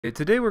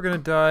Today we're going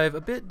to dive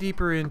a bit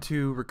deeper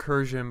into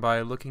recursion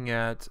by looking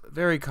at a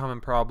very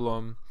common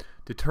problem,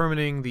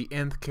 determining the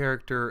nth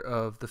character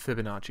of the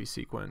Fibonacci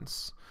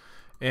sequence.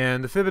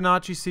 And the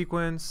Fibonacci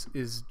sequence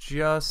is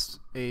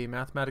just a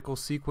mathematical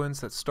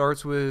sequence that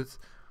starts with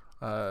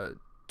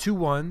two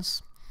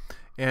ones,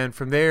 and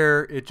from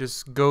there it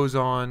just goes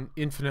on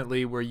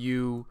infinitely, where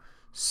you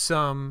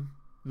sum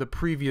the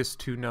previous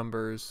two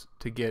numbers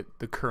to get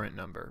the current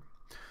number.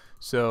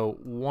 So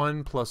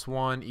 1 plus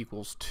 1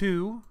 equals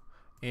 2,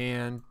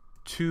 and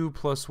 2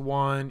 plus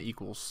 1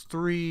 equals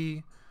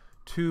 3,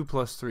 2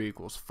 plus 3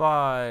 equals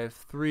 5,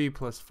 3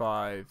 plus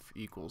 5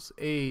 equals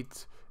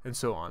 8, and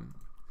so on.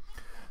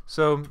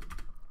 So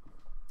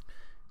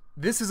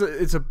this is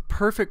it's a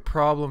perfect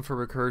problem for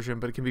recursion,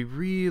 but it can be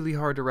really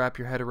hard to wrap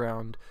your head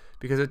around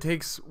because it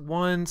takes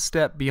one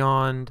step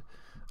beyond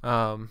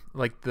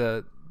like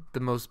the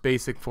most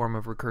basic form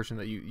of recursion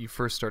that you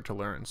first start to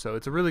learn. So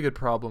it's a really good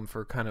problem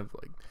for kind of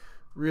like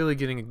really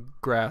getting a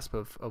grasp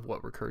of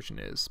what recursion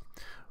is.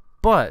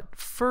 But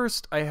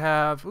first I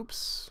have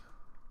this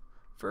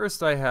I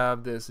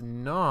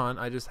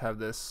just have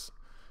this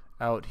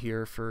out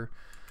here for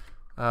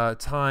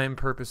time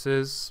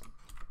purposes.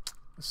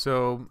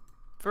 So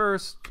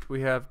first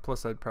we have,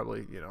 plus I'd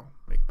probably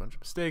make a bunch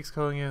of mistakes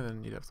going in,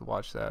 and you'd have to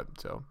watch that.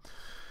 So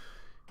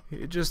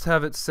you just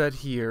have it set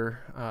here,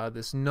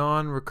 this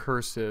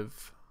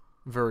non-recursive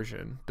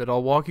version that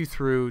I'll walk you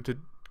through to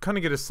kind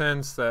of get a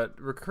sense that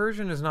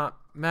recursion is not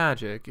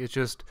magic. It's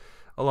just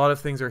a lot of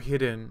things are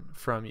hidden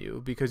from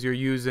you because you're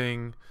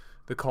using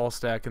the call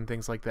stack and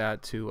things like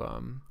that to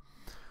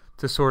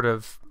sort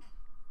of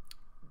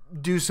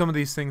do some of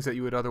these things that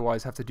you would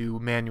otherwise have to do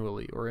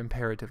manually or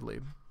imperatively.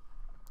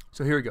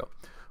 So here we go.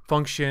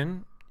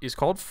 Function is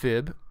called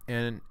fib,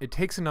 and it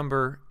takes a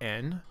number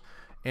n,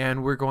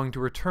 and we're going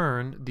to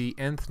return the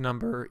nth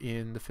number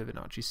in the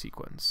Fibonacci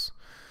sequence.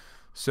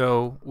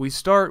 So we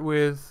start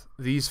with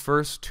these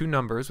first two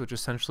numbers, which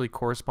essentially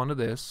correspond to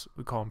this.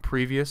 We call them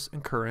previous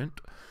and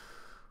current.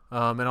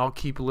 And I'll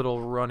keep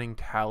little running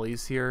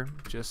tallies here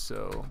just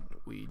so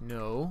we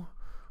know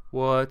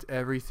what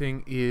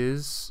everything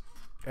is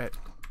at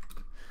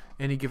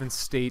any given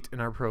state in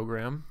our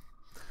program.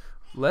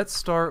 Let's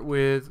start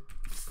with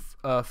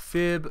a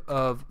fib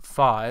of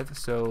 5.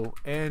 So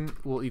n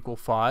will equal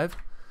 5,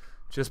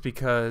 just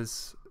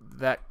because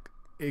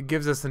it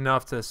gives us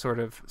enough to sort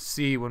of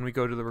see when we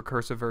go to the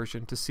recursive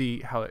version to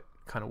see how it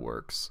kind of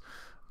works.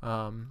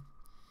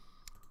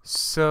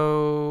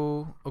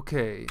 So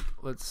okay,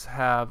 let's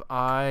have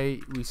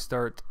we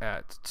start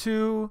at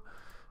 2,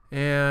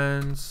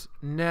 and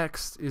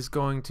next is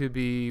going to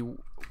be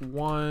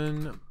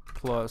 1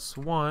 plus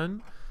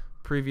 1,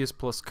 previous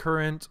plus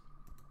current.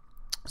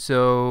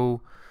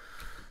 So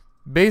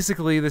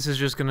basically this is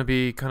just going to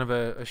be kind of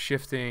a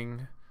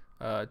shifting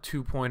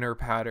two-pointer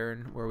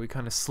pattern where we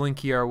kind of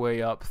slinky our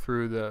way up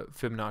through the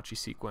Fibonacci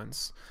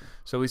sequence.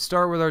 So we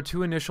start with our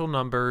two initial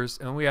numbers,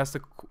 and we ask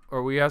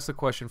the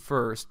question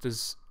first: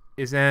 is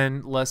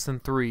n less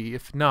than 3?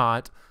 If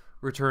not,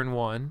 return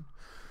 1,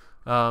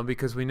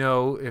 because we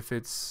know if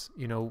it's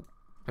the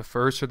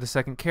first or the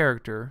second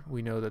character,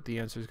 we know that the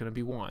answer is going to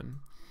be 1.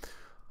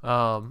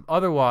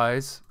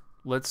 Otherwise,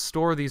 let's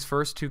store these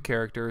first two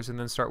characters and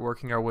then start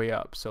working our way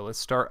up. So let's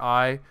start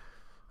I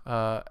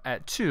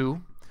at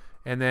 2,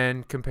 and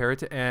then compare it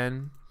to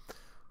n.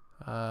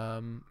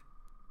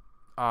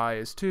 I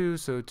is 2,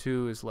 so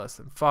 2 is less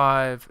than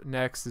 5.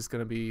 Next is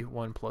going to be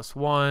 1 plus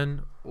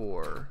 1,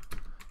 or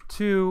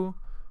 2,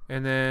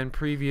 and then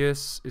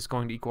previous is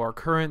going to equal our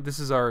current. This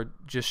is our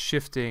just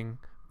shifting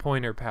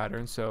pointer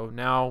pattern. So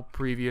now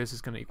previous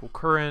is going to equal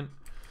current,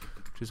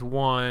 which is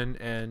 1,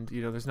 and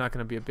there's not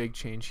going to be a big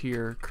change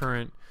here.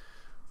 Current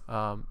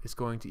is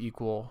going to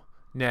equal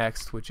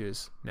next, which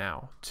is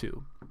now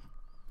 2.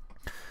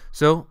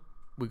 So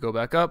we go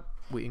back up,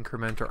 we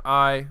increment our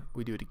I,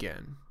 we do it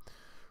again,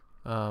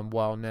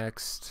 while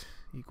next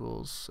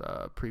equals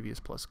previous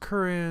plus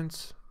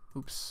current.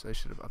 Oops, I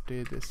should have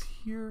updated this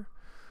here,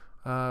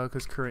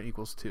 because current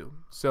equals 2.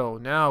 So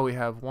now we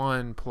have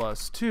 1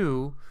 plus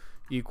 2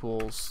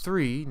 equals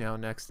 3. Now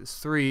next is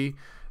 3.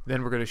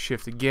 Then we're going to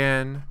shift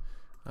again.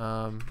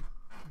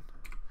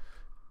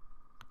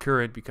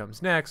 Current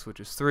becomes next, which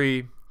is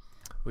 3.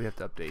 We have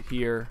to update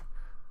here.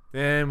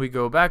 Then we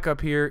go back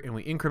up here and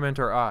we increment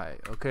our I.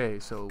 Okay,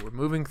 so we're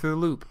moving through the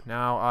loop.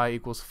 Now I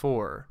equals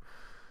 4.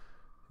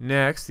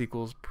 Next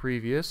equals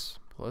previous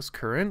plus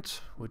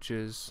current, which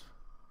is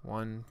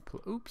 1.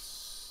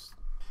 Oops,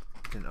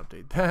 didn't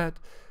update that.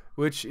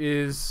 Which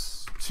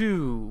is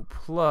 2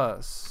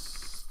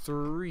 plus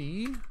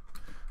 3,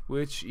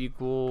 which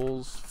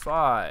equals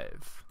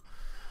 5.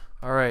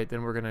 All right,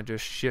 then we're gonna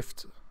just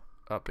shift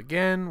up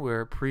again,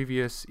 where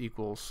previous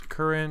equals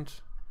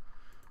current,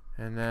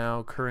 and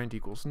now current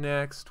equals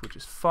next, which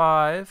is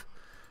 5.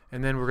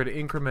 And then we're going to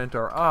increment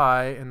our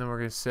I, and then we're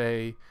going to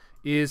say,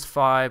 is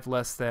 5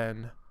 less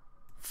than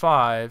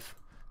 5?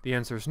 The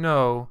answer is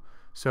no,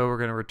 so we're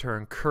going to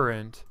return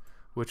current,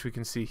 which we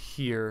can see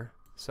here.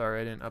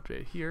 Sorry, I didn't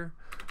update here.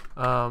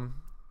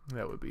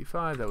 That would be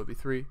 5, that would be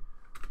 3.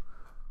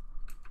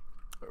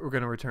 We're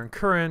going to return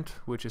current,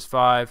 which is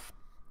 5.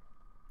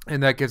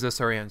 And that gives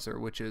us our answer,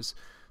 which is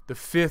the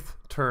 5th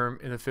term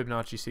in the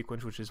Fibonacci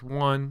sequence, which is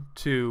 1,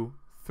 2,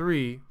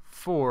 3,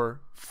 4,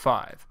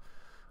 5.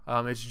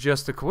 It's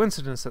just a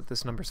coincidence that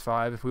this number is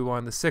 5. If we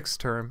wanted the 6th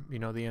term, you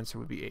know, the answer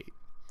would be 8.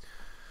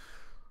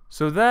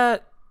 So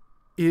that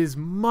is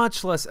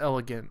much less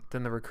elegant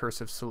than the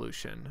recursive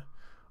solution,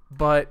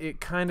 but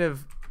it kind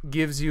of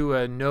gives you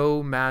a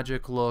no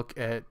magic look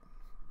at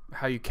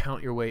how you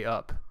count your way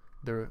up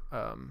the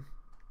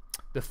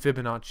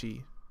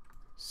Fibonacci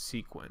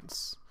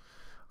sequence.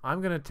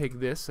 I'm going to take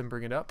this and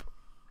bring it up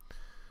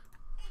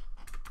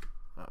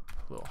a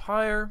little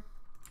higher,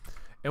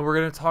 and we're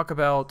going to talk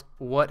about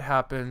what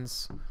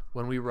happens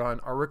when we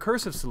run our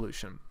recursive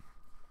solution.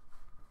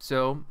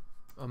 So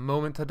a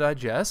moment to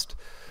digest.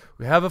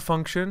 We have a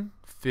function,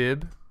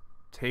 fib,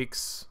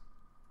 takes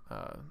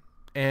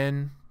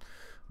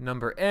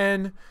number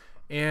n,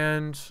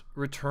 and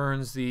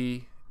returns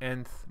the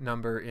nth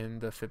number in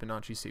the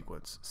Fibonacci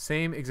sequence.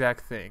 Same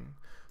exact thing.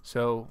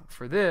 So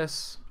for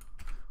this,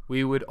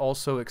 we would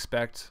also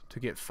expect to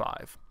get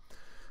 5.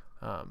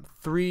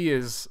 3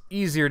 is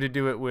easier to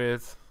do it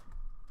with.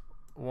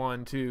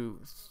 1, 2,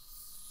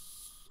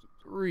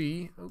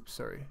 3. Oops,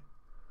 sorry.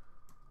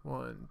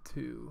 1,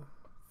 2,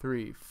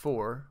 3,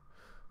 4.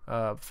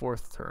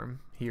 4th term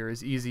here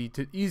is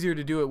easier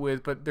to do it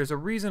with, but there's a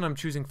reason I'm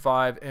choosing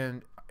 5,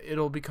 and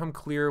it'll become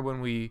clear when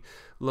we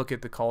look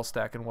at the call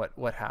stack and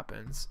what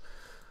happens.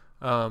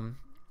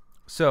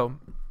 So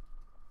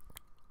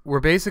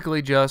we're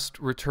basically just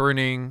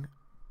returning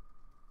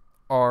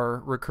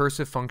our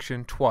recursive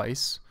function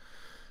twice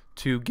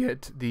to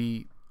get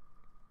the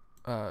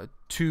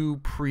 2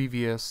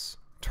 previous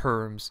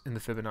terms in the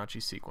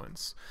Fibonacci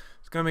sequence.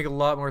 It's going to make a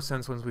lot more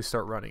sense once we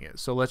start running it.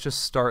 So let's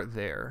just start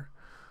there.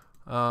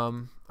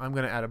 I'm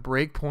going to add a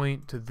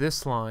breakpoint to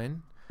this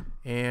line,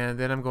 and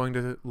then I'm going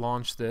to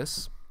launch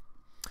this.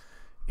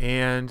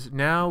 And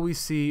now we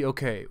see,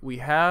 okay, we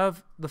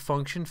have the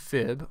function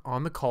fib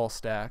on the call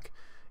stack,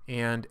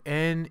 and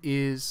n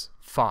is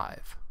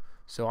 5.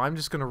 So I'm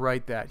just going to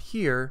write that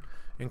here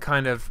and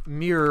kind of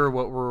mirror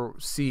what we're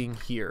seeing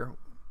here.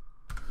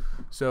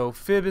 So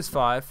fib is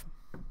 5.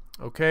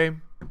 Okay,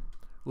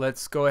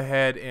 let's go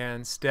ahead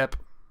and step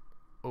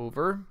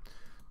over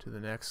to the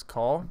next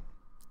call.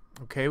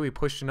 Okay, we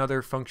pushed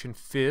another function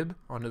fib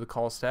onto the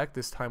call stack,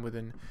 this time with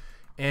an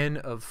n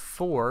of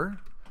 4.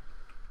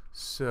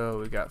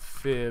 So we got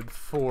fib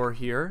 4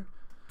 here.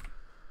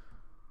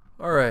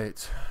 All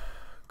right,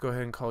 go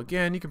ahead and call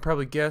again. You can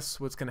probably guess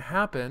what's going to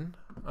happen.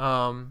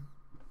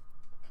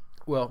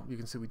 Well, you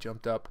can see we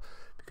jumped up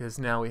because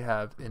now we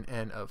have an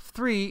n of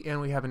 3 and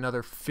we have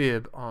another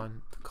fib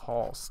on the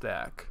call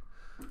stack.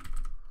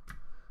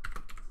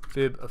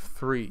 Fib of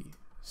 3.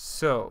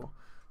 So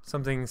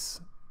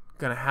something's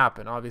going to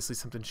happen. Obviously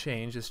something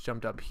changed. Just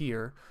jumped up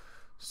here.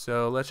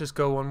 So let's just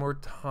go one more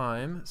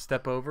time,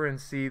 step over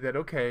and see that,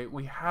 okay,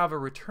 we have a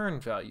return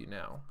value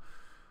now.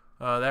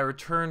 That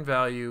return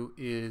value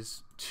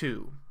is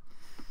 2.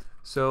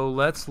 So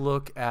let's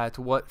look at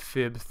what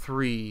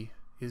fib3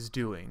 is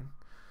doing.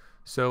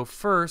 So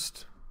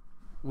first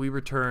we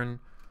return,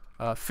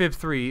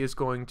 fib3 is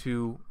going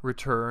to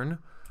return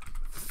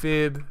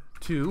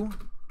fib2,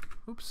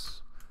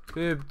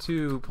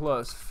 fib2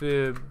 plus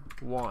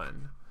fib1.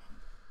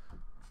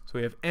 So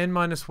we have n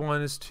minus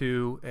 1 is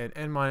 2, and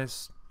n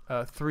minus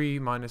 3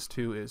 minus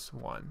 2 is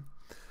 1.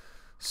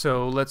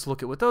 So let's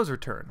look at what those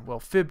return. Well,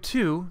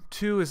 fib2,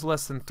 2 is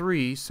less than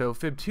 3, so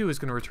fib2 is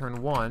going to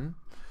return 1,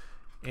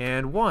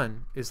 and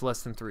 1 is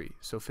less than 3,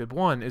 so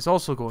fib1 is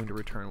also going to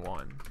return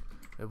 1.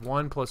 If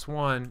 1 plus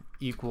 1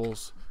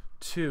 equals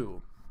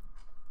 2.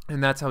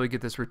 And that's how we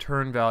get this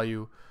return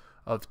value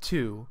of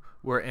 2,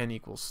 where n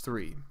equals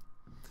 3.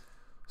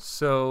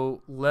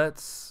 So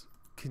let's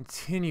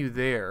continue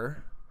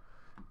there.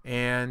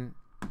 And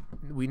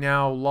we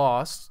now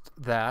lost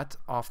that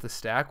off the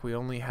stack. We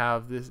only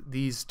have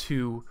these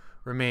 2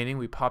 remaining.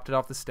 We popped it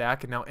off the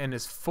stack, and now n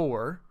is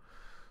 4.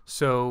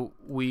 So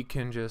we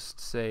can just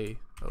say,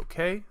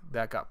 okay,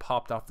 that got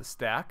popped off the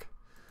stack.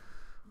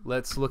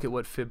 Let's look at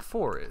what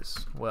fib4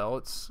 is. Well,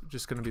 it's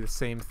just going to be the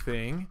same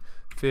thing.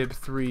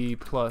 Fib3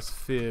 plus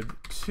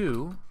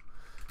fib2.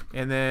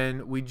 And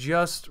then we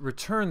just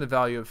return the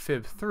value of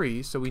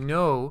fib3, so we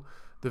know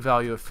the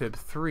value of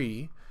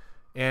fib3.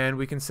 And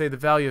we can say the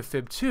value of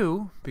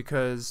fib2,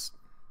 because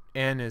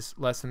n is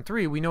less than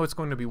 3, we know it's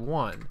going to be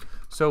 1.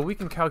 So we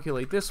can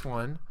calculate this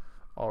one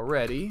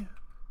already,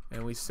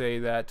 and we say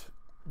that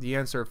the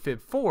answer of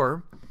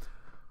fib4,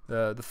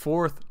 the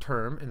 4th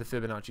term in the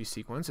Fibonacci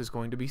sequence, is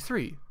going to be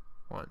 3.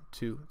 1,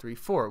 2, 3,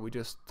 4. We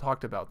just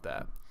talked about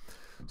that.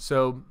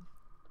 So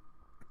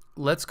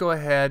let's go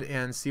ahead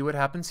and see what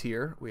happens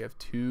here. We have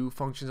 2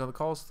 functions on the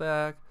call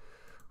stack.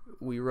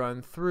 We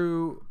run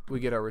through, we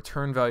get our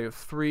return value of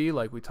 3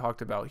 like we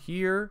talked about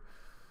here.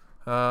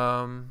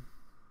 Let's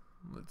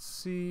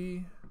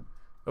see.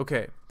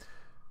 Okay,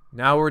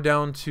 now we're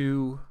down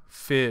to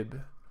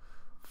fib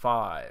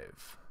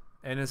 5.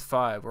 N is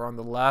 5. We're on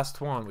the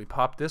last one. We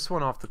popped this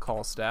one off the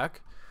call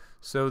stack.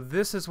 So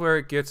this is where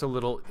it gets a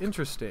little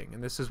interesting,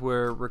 and this is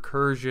where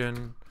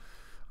recursion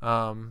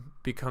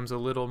becomes a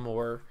little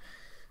more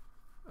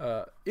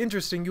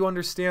interesting. You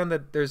understand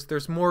that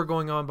there's more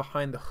going on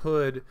behind the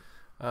hood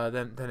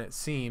than it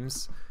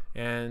seems,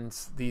 and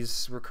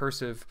these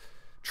recursive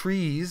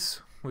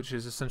trees, which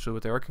is essentially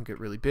what they are, can get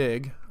really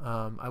big.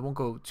 I won't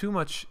go too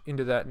much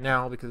into that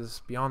now because it's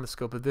beyond the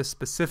scope of this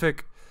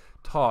specific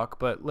talk,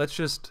 but let's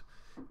just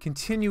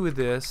continue with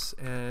this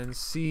and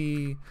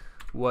see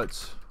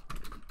what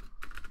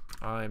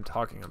I'm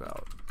talking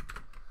about.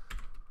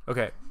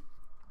 Okay,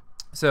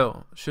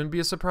 so shouldn't be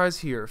a surprise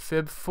here.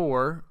 Fib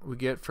 4 we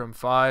get from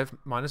 5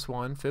 minus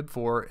 1, fib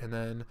 4, and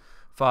then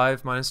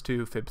 5 minus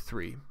 2, fib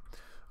 3.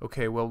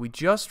 Okay, well, we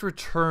just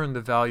returned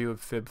the value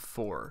of fib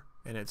 4,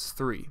 and it's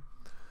 3.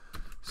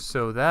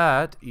 So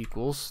that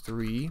equals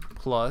 3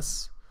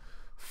 plus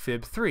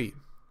fib 3.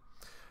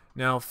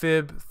 Now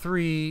fib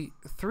 3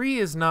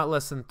 is not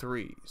less than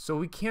 3, so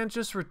we can't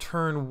just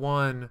return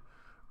 1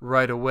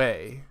 right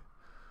away.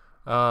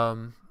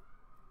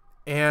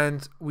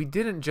 And we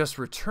didn't just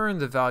return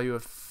the value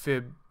of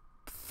fib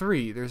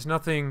 3. There's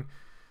nothing,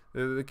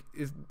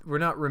 we're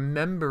not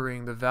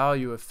remembering the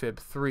value of fib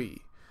 3.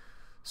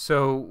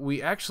 So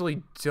we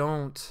actually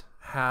don't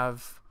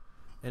have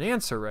an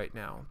answer right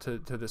now to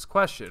this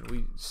question.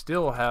 We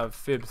still have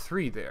fib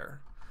 3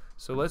 there.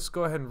 So let's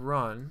go ahead and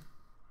run.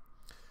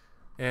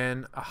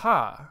 And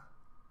aha,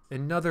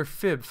 another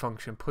fib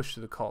function pushed to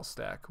the call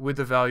stack with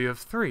the value of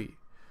 3.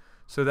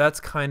 So that's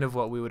kind of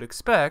what we would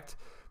expect,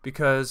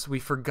 because we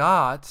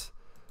forgot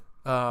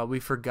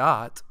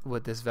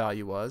what this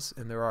value was,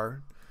 and there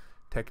are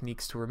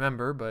techniques to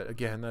remember, but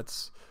again,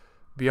 that's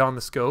beyond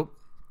the scope.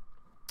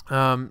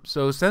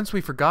 So since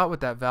we forgot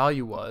what that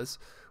value was,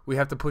 we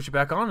have to push it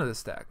back onto the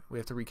stack. We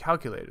have to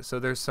recalculate it. So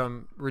there's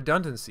some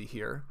redundancy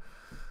here,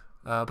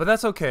 but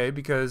that's okay,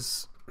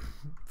 because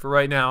for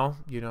right now,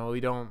 you know,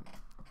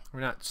 we're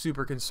not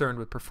super concerned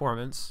with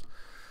performance.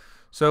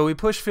 So we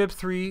push fib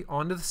 3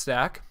 onto the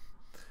stack,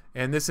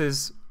 and this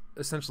is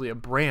essentially a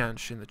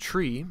branch in the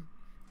tree.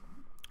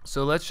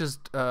 So let's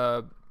just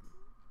let's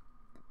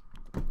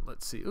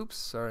see. Oops,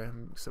 sorry, I'm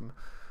having some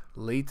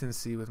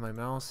latency with my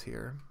mouse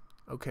here.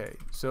 Okay,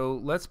 so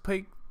let's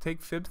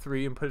take fib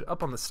 3 and put it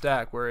up on the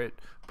stack where it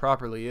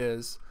properly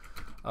is.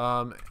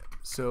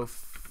 So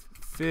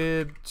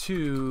fib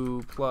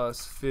 2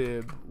 plus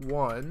fib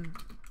 1,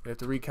 we have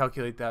to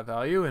recalculate that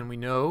value, and we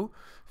know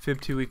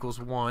fib 2 equals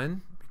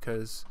 1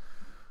 because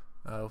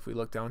if we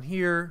look down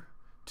here,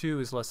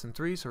 2 is less than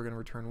 3, so we're going to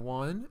return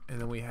 1,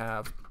 and then we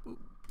have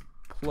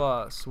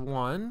plus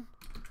 1,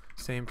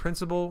 same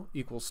principle,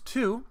 equals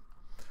 2.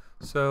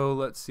 So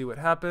let's see what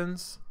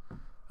happens.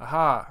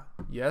 Aha,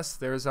 yes,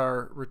 there's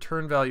our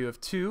return value of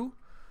 2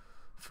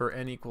 for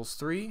n equals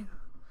 3,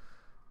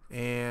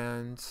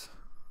 and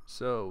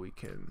so we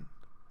can,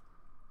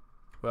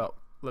 well,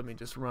 let me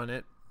just run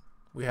it.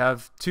 We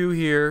have 2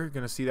 here. You're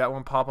going to see that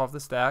one pop off the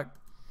stack.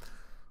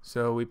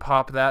 So we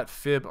pop that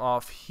fib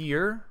off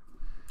here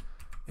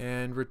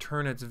and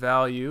return its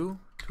value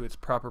to its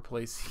proper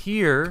place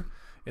here.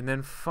 And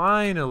then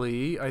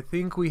finally, I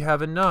think we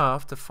have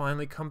enough to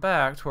finally come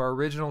back to our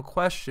original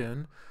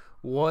question.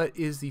 What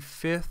is the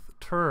 5th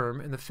term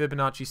in the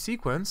Fibonacci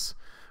sequence?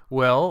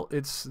 Well,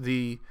 it's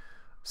the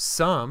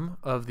sum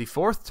of the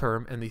 4th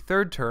term and the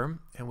 3rd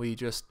term, and we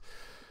just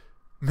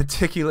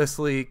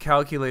meticulously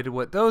calculated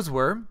what those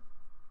were,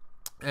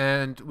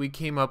 and we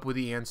came up with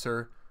the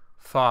answer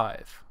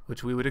 5,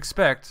 which we would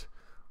expect.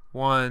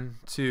 1,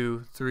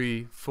 2,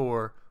 3,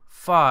 4,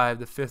 5.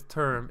 The 5th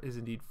term is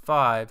indeed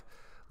 5.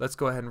 Let's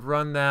go ahead and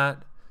run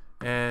that,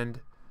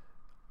 and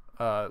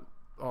all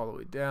the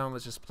way down,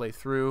 let's just play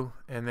through,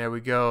 and there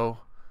we go,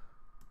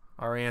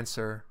 our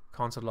answer,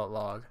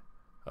 console.log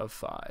of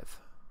 5.